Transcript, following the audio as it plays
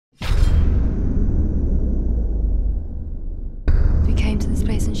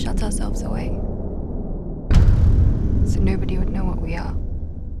ourselves away. So nobody would know what we are.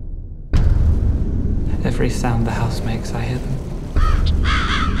 Every sound the house makes, I hear them.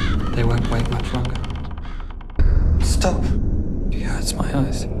 They won't wait much longer. Stop! It hurts my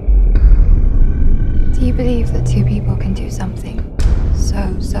eyes. Do you believe that two people can do something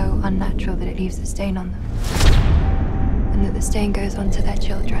so unnatural that it leaves a stain on them? And that the stain goes on to their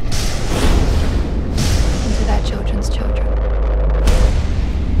children? And to their children's children?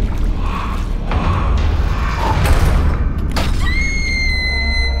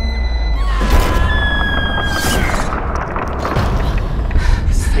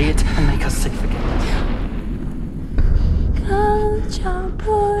 Say it and make us sick again.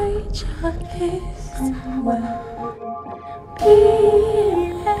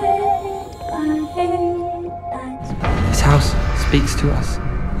 This house speaks to us.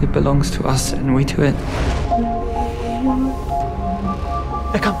 It belongs to us and we to it.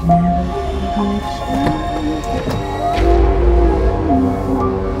 They're coming.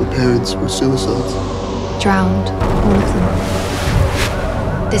 The parents were suicides. Drowned, all of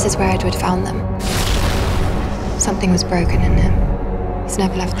them. This is where Edward found them. Something was broken in him. He's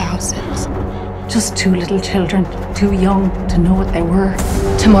never left the house since. Just two little children, too young to know what they were.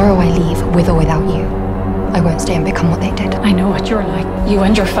 Tomorrow I leave, with or without you. I won't stay and become what they did. I know what you're like, you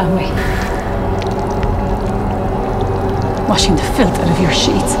and your family. Washing the filth out of your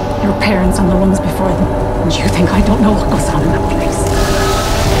sheets, your parents and the ones before them. And you think I don't know what goes on in that place?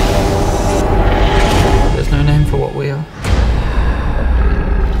 There's no name for what we are.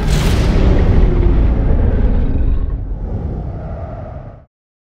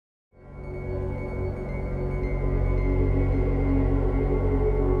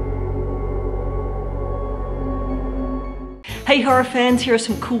 Hey horror fans, here are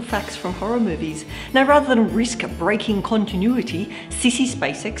some cool facts from horror movies. Now rather than risk breaking continuity, Sissy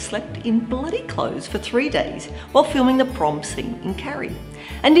Spacek slept in bloody clothes for 3 days while filming the prom scene in Carrie.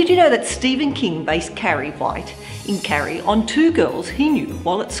 And did you know that Stephen King based Carrie White in Carrie on 2 girls he knew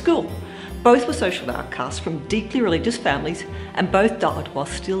while at school? Both were social outcasts from deeply religious families and both died while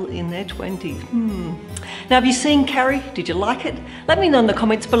still in their 20s. Now have you seen Carrie? Did you like it? Let me know in the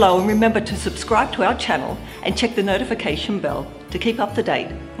comments below and remember to subscribe to our channel and check the notification bell to keep up to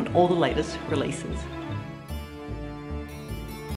date on all the latest releases.